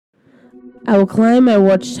I will climb my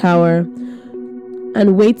watchtower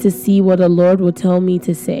and wait to see what the Lord will tell me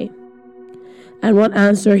to say, and what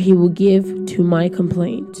answer he will give to my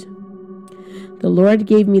complaint. The Lord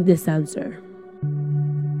gave me this answer.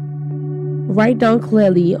 Write down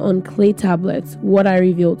clearly on clay tablets what I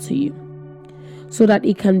revealed to you, so that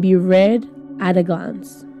it can be read at a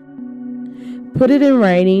glance. Put it in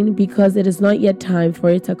writing because it is not yet time for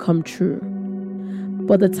it to come true,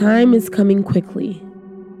 but the time is coming quickly,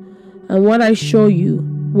 and what I show you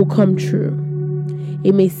will come true.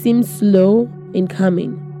 It may seem slow in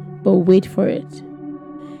coming, but wait for it.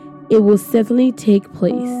 It will certainly take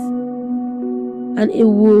place, and it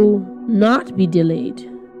will not be delayed.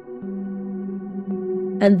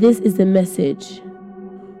 And this is the message.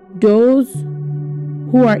 Those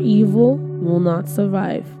who are evil will not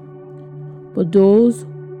survive, but those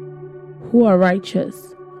who are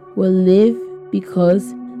righteous will live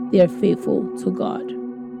because they are faithful to God.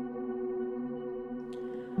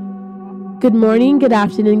 Good morning, good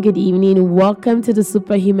afternoon, good evening. Welcome to the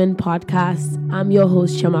Superhuman Podcast. I'm your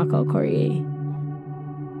host, Chamaka Okorie.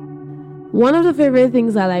 One of the favorite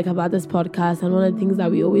things I like about this podcast, and one of the things that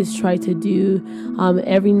we always try to do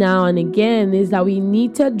every now and again, is that we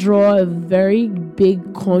need to draw a very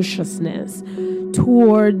big consciousness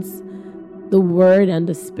towards the Word and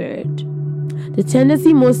the Spirit. The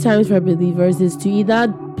tendency most times for believers is to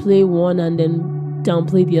either play one and then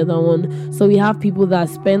downplay the other one. So we have people that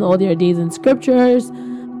spend all their days in scriptures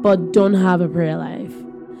but don't have a prayer life.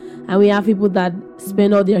 And we have people that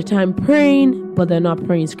spend all their time praying, but they're not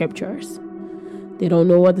praying scriptures. They don't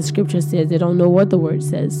know what the scripture says. They don't know what the word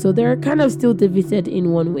says. So they're kind of still defeated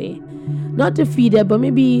in one way. Not defeated, but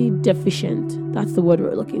maybe deficient. That's the word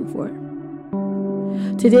we're looking for.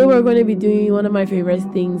 Today we're going to be doing one of my favorite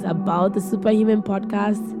things about the Superhuman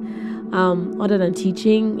Podcast, other than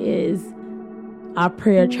teaching, is our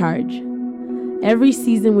prayer charge. Every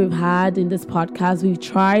season we've had in this podcast, we've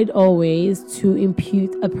tried always to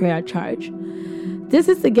impute a prayer charge. This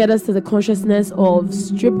is to get us to the consciousness of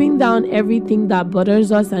stripping down everything that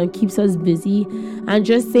bothers us and keeps us busy, and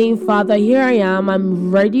just saying, Father, here I am.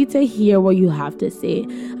 I'm ready to hear what you have to say.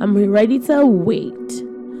 I'm ready to wait.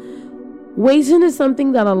 Waiting is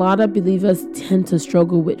something that a lot of believers tend to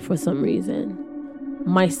struggle with for some reason,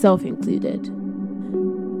 myself included.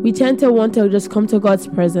 We tend to want to just come to God's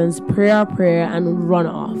presence, pray our prayer, and run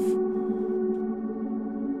off.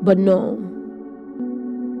 But no.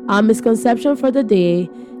 Our misconception for the day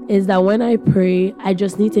is that when I pray, I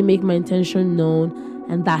just need to make my intention known,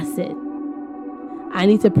 and that's it. I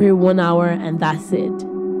need to pray 1 hour, and that's it.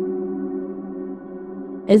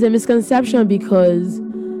 It's a misconception because,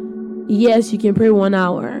 yes, you can pray 1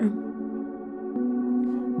 hour,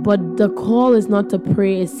 but the call is not to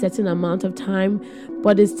pray a certain amount of time,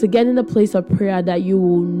 but it's to get in a place of prayer that you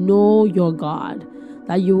will know your God.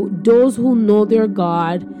 Those who know their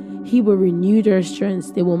God, He will renew their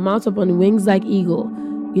strength. They will mount up on wings like eagle.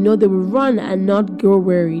 They will run and not grow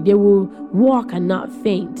weary. They will walk and not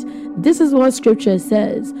faint. This is what scripture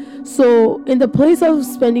says. So in the place of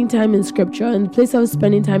spending time in scripture, in the place of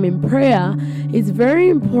spending time in prayer, it's very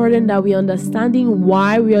important that we understanding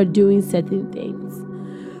why we are doing certain things.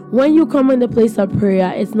 When you come in the place of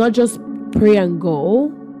prayer, it's not just pray and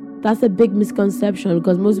go. That's a big misconception,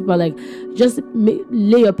 because most people are like, just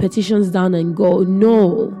lay your petitions down and go.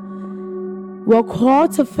 No. We're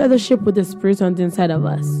called to fellowship with the Spirit on the inside of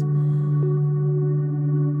us.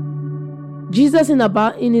 Jesus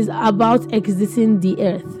is about exiting the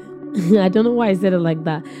earth. I don't know why I said it like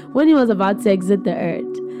that. When he was about to exit the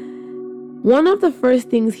earth, one of the first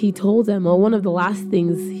things he told them, or one of the last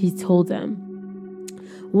things he told them,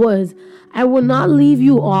 was, I will not leave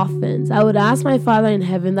you orphans. I would ask my Father in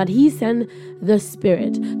heaven that he send the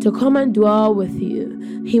Spirit to come and dwell with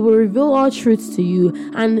you. He will reveal all truths to you.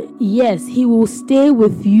 And yes, he will stay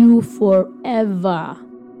with you forever.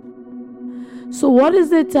 So what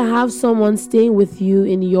is it to have someone staying with you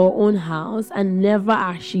in your own house and never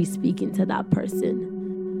actually speaking to that person?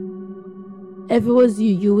 If it was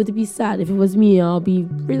you, you would be sad. If it was me, I'll be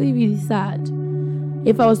really, really sad.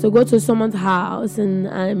 If I was to go to someone's house and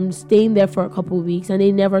I'm staying there for a couple of weeks and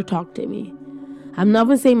they never talk to me. I'm not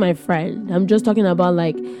even saying my friend. I'm just talking about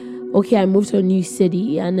okay, I moved to a new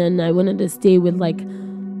city and then I wanted to stay with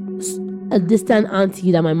a distant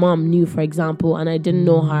auntie that my mom knew, for example, and I didn't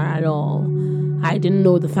know her at all. I didn't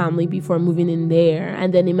know the family before moving in there.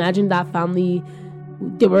 And then imagine that family,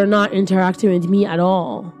 they were not interacting with me at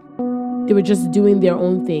all. They were just doing their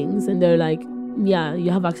own things. And they're like, yeah, you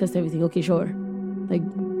have access to everything. Okay, sure.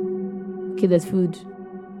 Okay, there's food,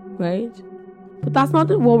 right? But that's not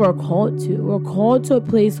what we're called to. We're called to a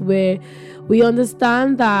place where we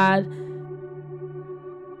understand that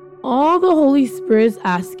All the Holy Spirit's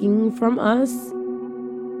asking from us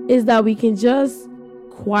is that we can just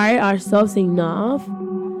quiet ourselves enough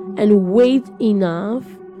and wait enough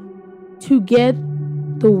to get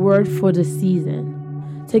the word for the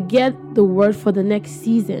season, to get the word for the next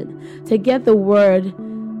season, to get the word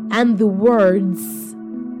and the words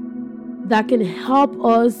that can help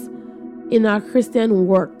us in our Christian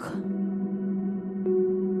work.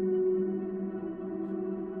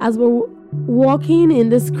 As we're walking in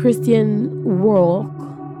this Christian walk,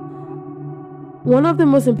 one of the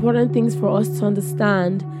most important things for us to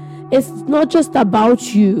understand is it's not just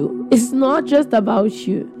about you. It's not just about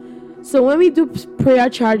you. So when we do prayer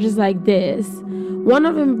charges like this, one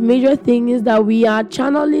of the major things is that we are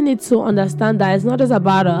channeling it to understand that it's not just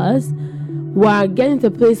about us. We're getting to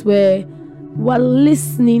a place where we're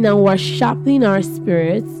listening and we're sharpening our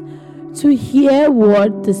spirits to hear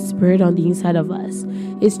what the Spirit on the inside of us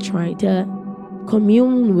is trying to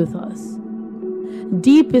commune with us.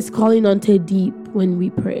 Deep is calling unto deep when we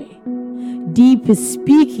pray. Deep is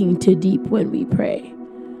speaking to deep when we pray.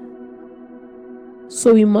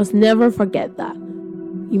 So we must never forget that.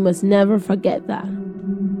 You must never forget that.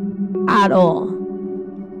 At all.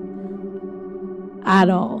 At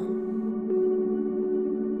all.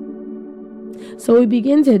 So we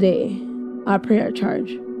begin today our prayer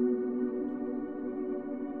charge.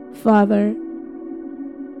 Father,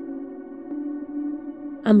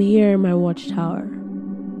 I'm here in my watchtower.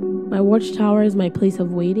 My watchtower is my place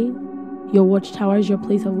of waiting. Your watchtower is your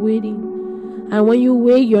place of waiting. And when you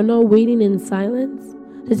wait, you're not waiting in silence.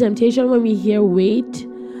 The temptation when we hear wait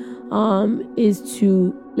is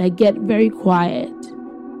to get very quiet.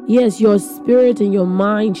 Yes, your spirit and your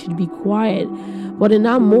mind should be quiet. But in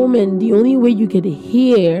that moment, the only way you could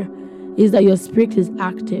hear is that your spirit is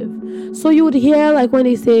active. So you would hear when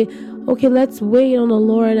they say, okay, let's wait on the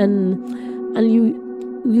Lord, and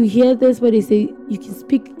you hear this where they say you can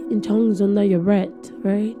speak in tongues under your breath,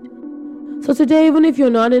 right? So today, even if you're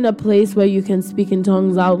not in a place where you can speak in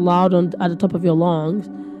tongues out loud at the top of your lungs,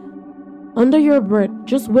 under your breath,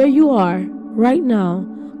 just where you are right now,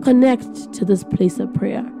 connect to this place of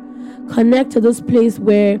prayer. Connect to this place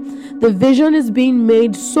where the vision is being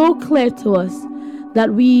made so clear to us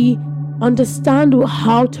that we understand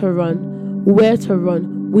how to run, where to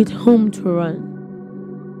run, with whom to run.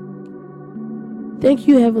 Thank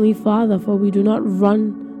you, Heavenly Father, for we do not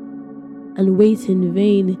run and wait in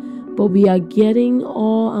vain, but we are getting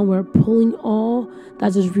all and we're pulling all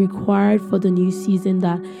that is required for the new season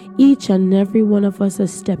that each and every one of us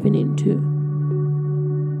is stepping into.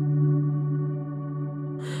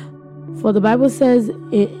 For the Bible says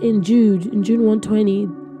in Jude 1:20,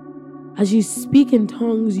 as you speak in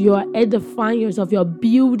tongues, you are edifying yourself. You're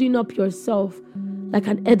building up yourself like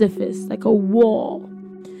an edifice, like a wall.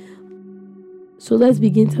 So let's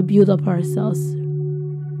begin to build up ourselves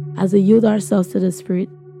as we yield ourselves to the Spirit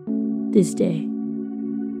this day.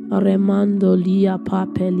 Remando lia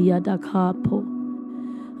papelia da capo.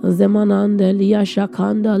 Zemananda lia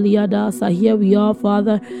shakanda lia dasa. Here we are,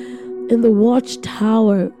 Father, in the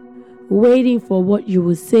watchtower, waiting for what you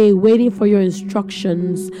will say, waiting for your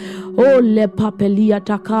instructions. Oh, le papelia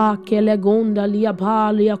taka kele gonda lia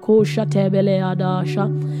palia kosha tebele adasha.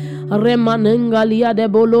 Remanenga lia de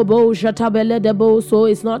bolobo shatabele debo. So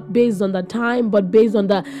it's not based on the time, but based on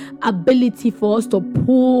the ability for us to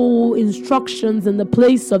pull instructions in the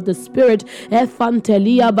place of the Spirit.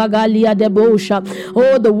 Efantelia bagalia debosha.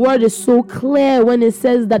 Oh, the word is so clear when it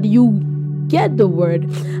says that you get the word.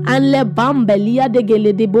 And le bambelia de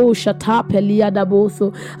gele debo shatapelia dabo.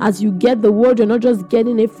 So as you get the word, you're not just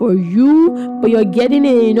getting it for you, but you're getting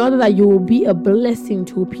it in order that you will be a blessing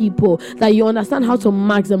to people, that you understand how to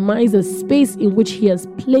maximize the space in which He has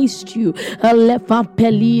placed you.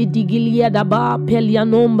 Lefapeli digilia daba pelia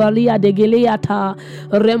nombalia de geleata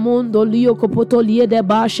remondo lio copotolie de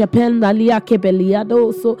ba shependa lia kebelia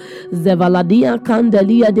doso zevaladia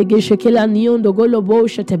candelia de geshekela niondo golobo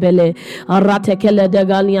shetebele ratekele de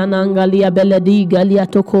galianangalia beledi galia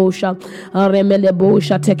tokosha remele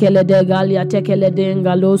bosha tekele de galia tekele de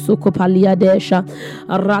ngaloso kopalia desha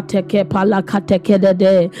rateke pala katekele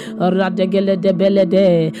de radegele de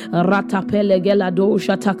belede ratapele gela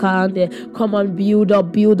dosha takande. Come on, build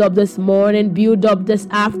up this morning, build up this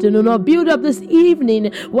afternoon, or build up this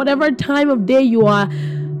evening, whatever time of day you are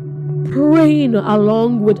praying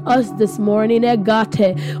along with us this morning.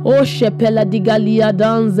 Egate o shepela digalia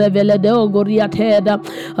danze velede ogoriateda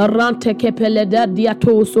rante kepeleda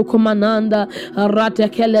diato sukumananda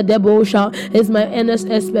rate kele debosha is my earnest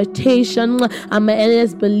expectation and my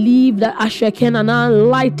earnest belief that Ashekenana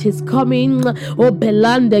light is coming. O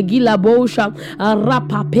belande gila bosha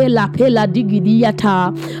rapa pela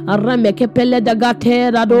digidiata rame kepele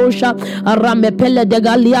dagate radosha rame pele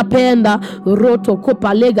degalia penda roto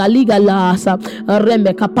kopa lega liga lasa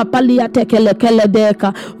reme kapapalia tekele kele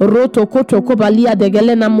deka roto koto kopalia de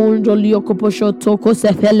gelena monjo lio koposho toko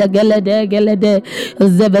sefele gele de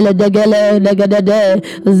zevele de gele de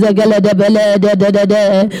zegele de bele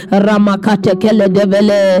de ramakate kele de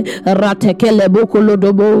vele rate kele bukulo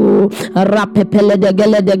dobo rapepele de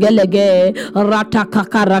gele rata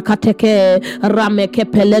kakara kateke rame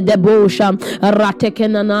kepele de bosha rate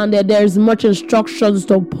kenanande. There's much instructions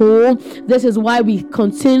to pull. This is why we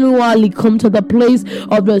continually come to the place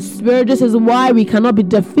of the Spirit. This is why we cannot be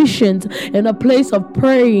deficient in a place of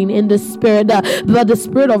praying in the Spirit. But the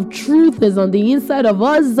Spirit of truth is on the inside of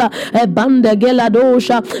us. And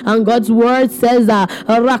God's word says,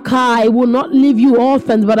 I will not leave you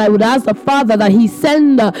orphans, but I would ask the Father that He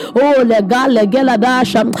send the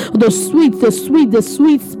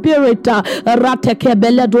sweet Spirit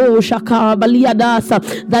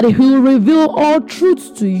that He will reveal all truths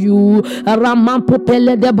to you.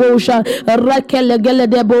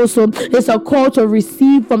 It's a call to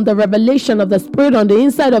receive from the revelation of the Spirit on the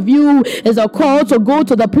inside of you. It's a call to go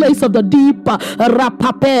to the place of the deep.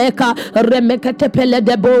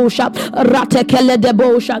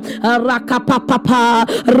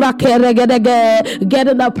 Get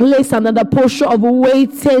in the place and in the posture of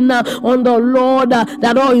waiting on the Lord,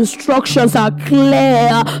 that all instructions are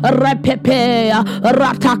clear.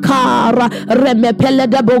 Remepele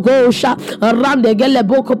de bogosha rande gele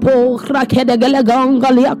bokopo rakede gele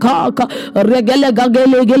gangalia kaka regele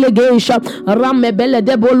gagele gele gesha ramme bele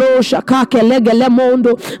de bolosha kake legele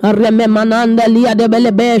mondo reme mananda lia de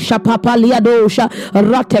bele besha papa lia dosha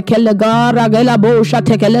rate kele gara gela bosha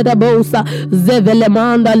tekele de bosa zevele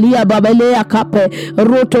manda lia babele akape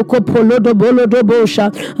roto kopolo do bolo do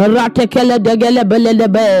bosha rate kele de gele bele de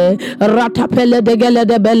be rata pele de gele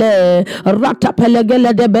de bele rata pele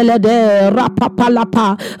gele de bele de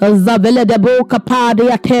rapapalapa zavele de boka padi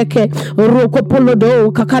ateke roko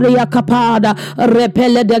polodo kakaria kapada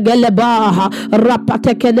repele de gelebaha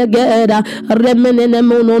rapateke de geda remenene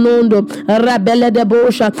mononondo rebele de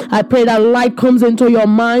bosha. I pray that light comes into your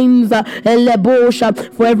minds elebosha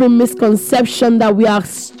for every misconception that we are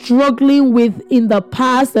struggling with in the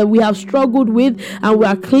past, that we have struggled with, and we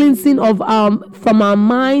are cleansing of from our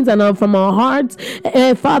minds and from our hearts.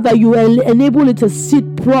 Father, you will enable it to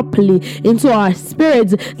sit properly into our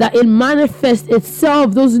spirits, that it manifests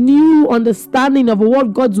itself, those new understanding of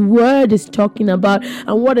what God's word is talking about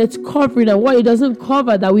and what it's covering and what it doesn't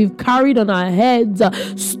cover, that we've carried on our heads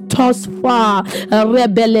thus far.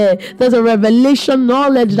 There's a revelation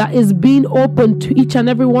knowledge that is being opened to each and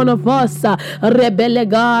every one of us.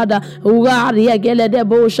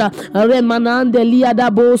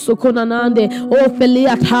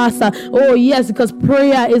 Oh yes, because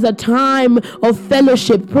prayer is a time of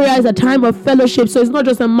fellowship. Prayer is a time of fellowship. So it's not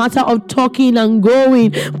just a matter of talking and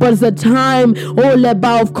going, but it's a time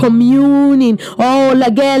of communing.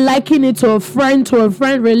 Again, liken it to a friend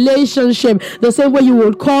relationship. The same way you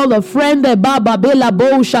would call a friend Baba Bela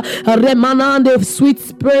Bosha Remanande, sweet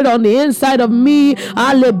Spirit on the inside of me.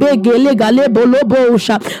 Ale begele gale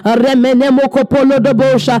bolobosha remenemoko polo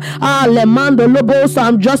dobosha ale mando lobosa.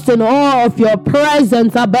 I'm just in awe of your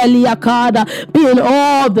presence, Abeliakada. Be in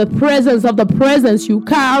awe of the presence you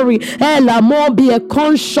carry. Ela mo be a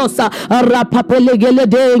conscious rapapelegele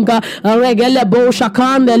denga regele bosha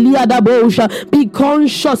kande liada bosha. Be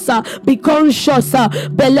conscious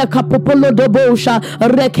bele kapopolo dobosha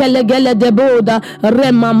rekelegele deboda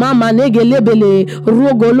rema mama negelebele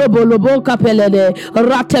rogo lobo lobo kapelede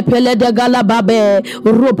rate pele de galababe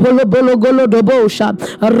ropolo bolo golo dobosha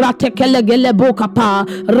rate kelegele bokapa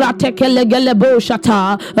rate kelegele bosha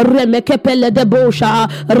ta remeke pele de bosha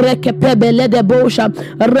rekepebele de bosha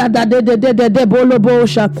rada de bolo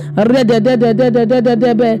bosha rede de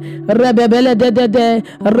rebebele de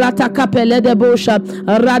rata kapele de bosha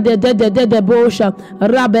rade de bosha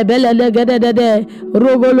rabebele legede de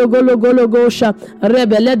rogo gosha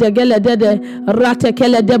rebele de gele de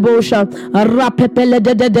ratekele de bosha rapepele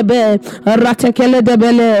de be ratekele de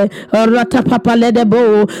bele ratapapale de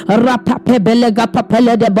bo rapapebele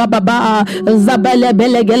gapapele de baba zabele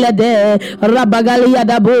bele gele de rabagalia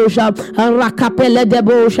da bosha rakapele de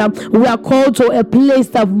bosha. We are called to a place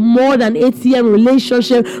of more than ATM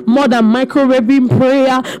relationship, more than microwaving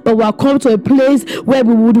prayer, but we are called to a place where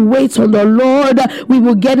we would wait on the Lord. We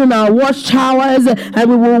will get in our watchtowers and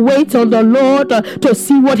we will wait on the Lord to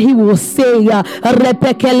see what he will say.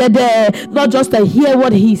 Not just to hear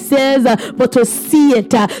what he says, but to see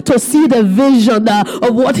it, to see the vision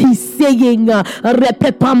of what he's saying.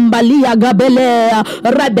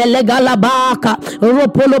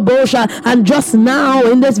 And just now,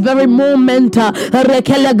 in this very moment, an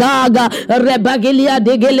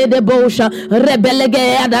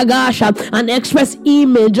express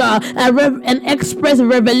image, an express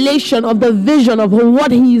revelation of the vision of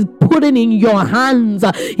what he is putting in your hands.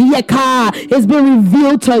 It's been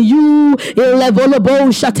revealed to you.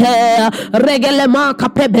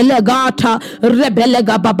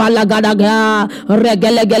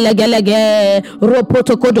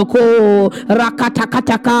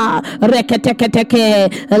 Rakatakataka reketeketeke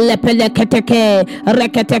lepeleketeke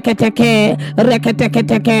reketeketeke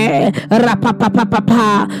reketeketeke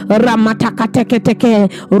rapapapapa ramatakateketeke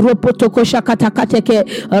ropotoko shakatakateke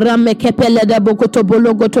ramekepele de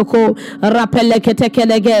bokotobologo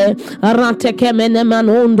rapeleketekelege ranteke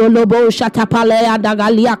menemanondo lobo shatapale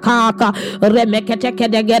adagalia kaka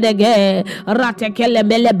remeketekedegedege ratekele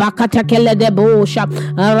mele bakatekele de bosha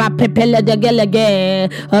rapepele de gelege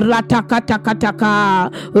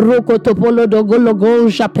ratakataka rokotopolo dogologo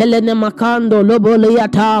shapelene makando lobole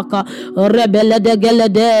yataka rebele de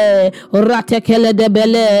gelede ratekele de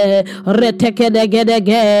bele reteke de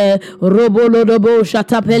gedege robolo de bosha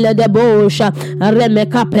tapele de bosha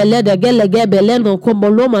remeka pele de gelege beleno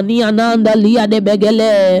komboloma ni ananda lia de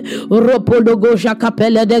begele ropolo gosha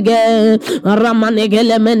kapele de ge ramane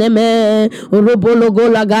gele meneme robolo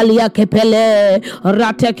gola galia kepele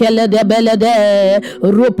ratekele de bele de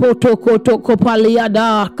ropoto koto kopalia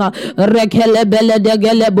daka rekele bele de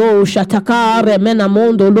gelebo shatakare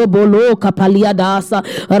menamondo lobolo kapalia dasa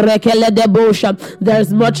rekele de bosha.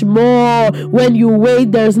 There's much more when you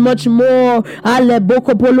wait. There's much more. Ale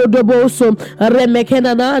boko polo doboso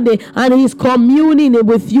remekenanande, and he's communing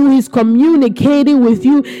with you. He's communicating with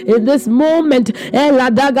you in this moment.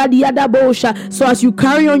 Ela daga diada bosha. So as you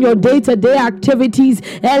carry on your day-to-day activities,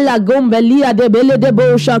 ela gombelia de bele de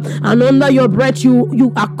bosha, and under your breath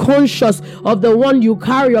you are conscious of the one you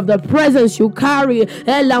carry, of the presence you carry.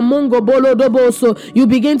 Ela mungo bolo doboso. You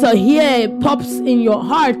begin to hear it pops in your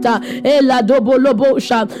heart. Ela dobolo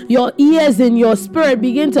bosha. Your ears in your spirit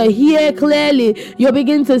begin to hear clearly. You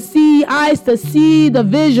begin to see, eyes to see the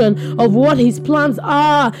vision of what his plans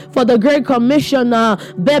are for the Great Commission.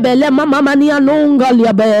 Bebele mama mania nonga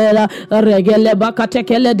liabela regele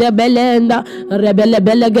bakatekele de belenda rebele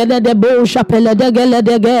belegele de bosha pele de gele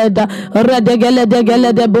de geda redegele de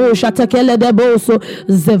gele de bosha tekele de boso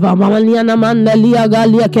zeva mania na manda lia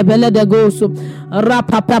galia kebele de goso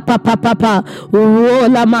rapa papa papa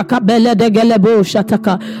wola makabele de gele bosha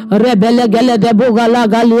taka rebele gele de bogala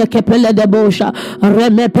galia kepele de bosha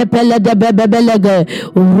reme pepele de bebelege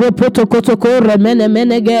ropoto kotoko remene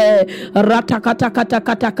menege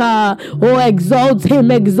ratakataka. Oh, exalt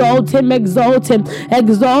him, exalt him, exalt him,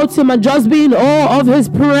 exalt him, and just be in awe of his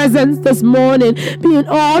presence this morning. Be in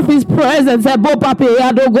awe of his presence. Be in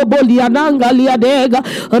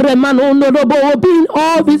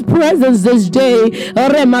awe of his presence this day.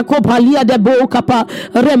 There's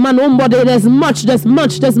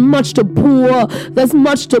much to pour. There's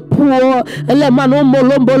much to pour.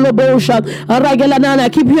 I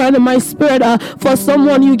keep hearing in my spirit, for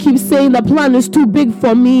someone you keep saying the plan is too big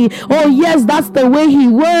for me. Oh yes, that's the way he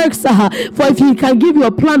works. For if he can give you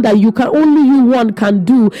a plan that only you one can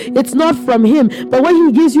do, it's not from him. But when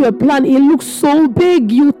he gives you a plan, it looks so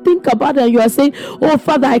big. You think about it and you are saying, oh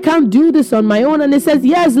Father, I can't do this on my own. And it says,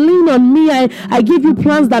 yes, lean on me. I give you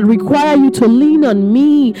plans that require you to lean on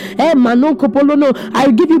me. I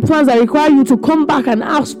give you plans that require you to come back and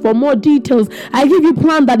ask for more details. I give you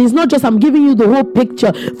plan that is not just I'm giving you the whole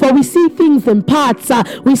picture. For we see things in parts.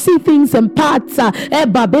 We see things in parts.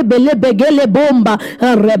 Bomba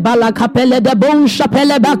rebala kapele de bon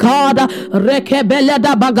chapele bakada rekebele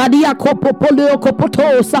da bagadia kopopolio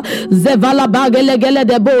kopotosa zevala bagele gele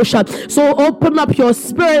de bosha. So open up your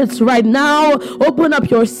spirits right now, open up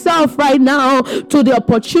yourself right now, to the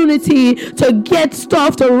opportunity to get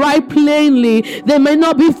stuff to write plainly. They may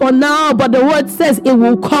not be for now, but the word says it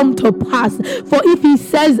will come to pass. For if he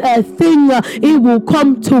says a thing, it will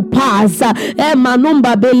come to pass.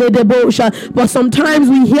 But sometimes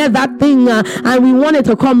we hear that thing and we want it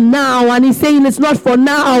to come now, and he's saying it's not for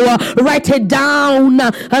now. Write it down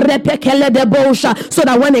so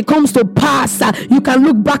that when it comes to pass, you can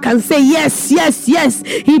look back and say, yes,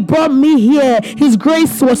 he brought me here. His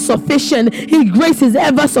grace was sufficient. His grace is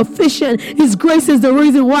ever sufficient. His grace is the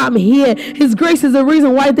reason why I'm here. His grace is the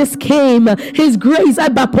reason why this came. His grace. For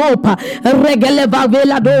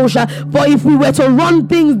if we were to run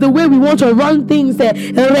things the way we want to run things, there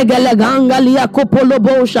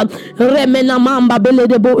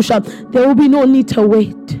will be no need to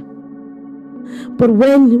wait. But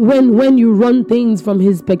when you run things from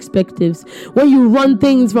his perspectives, when you run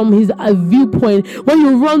things from his viewpoint, when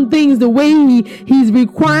you run things the way he's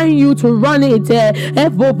requiring you to run it,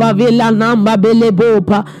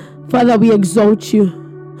 Father, we exalt you.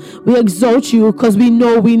 We exalt you because we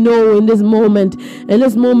know in this moment,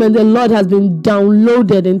 the Lord has been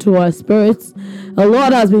downloaded into our spirits. The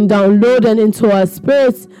Lord has been downloaded into our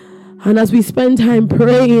spirits. And as we spend time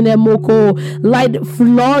praying, light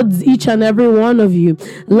floods each and every one of you.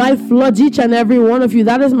 Light floods each and every one of you.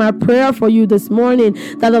 That is my prayer for you this morning.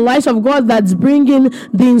 That the light of God that's bringing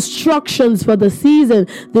the instructions for the season,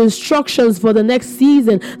 the instructions for the next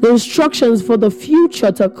season, the instructions for the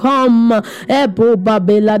future to come.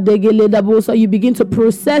 So you begin to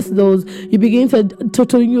process those. You begin to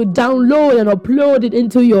you download and upload it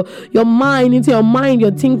into your mind,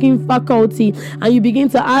 your thinking faculty. And you begin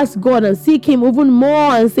to ask God and seek him even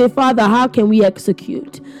more and say, Father, how can we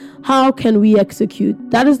execute? How can we execute?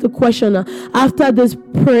 That is the question after this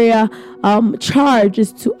prayer charge,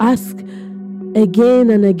 is to ask again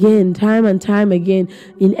and again, time and time again,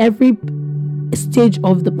 in every stage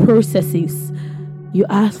of the processes. You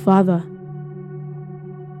ask, Father,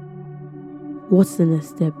 what's the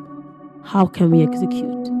next step? How can we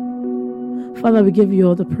execute? Father, we give you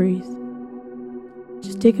all the praise.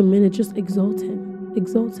 Just take a minute, just exalt him.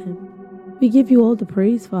 Exalt him. We give you all the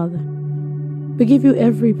praise, Father. We give you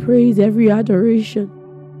every praise, every adoration.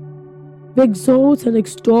 We exalt and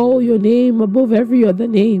extol your name above every other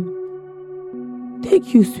name.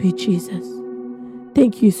 Thank you, sweet Jesus.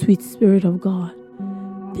 Thank you, sweet Spirit of God.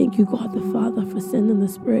 Thank you, God the Father, for sending the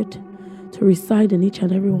Spirit to reside in each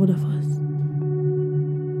and every one of us.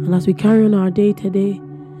 And as we carry on our day today,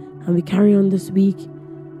 and we carry on this week,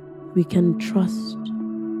 we can trust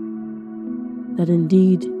that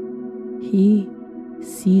indeed he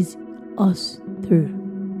sees us through.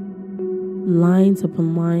 Lines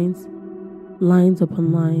upon lines, lines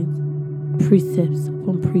upon lines, precepts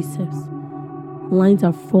upon precepts. Lines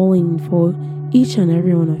are falling for each and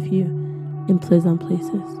every one of you in pleasant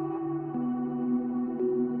places.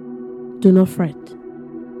 Do not fret.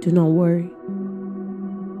 Do not worry.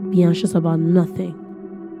 Be anxious about nothing,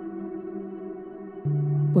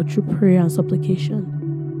 but through prayer and supplication.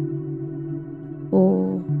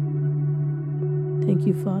 Oh, thank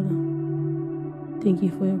you, Father. Thank you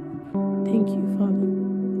for your. Thank you, Father.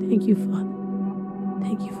 Thank you, Father.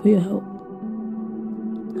 Thank you for your help.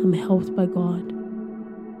 I'm helped by God.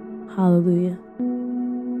 Hallelujah.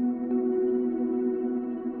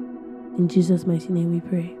 In Jesus' mighty name we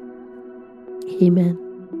pray. Amen.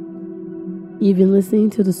 You've been listening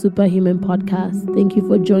to the Superhuman Podcast. Thank you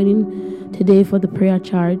for joining today for the prayer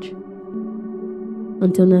charge.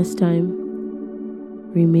 Until next time,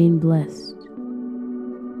 remain blessed.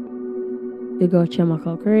 Your girl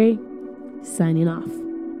Chiamaka Gray, signing off.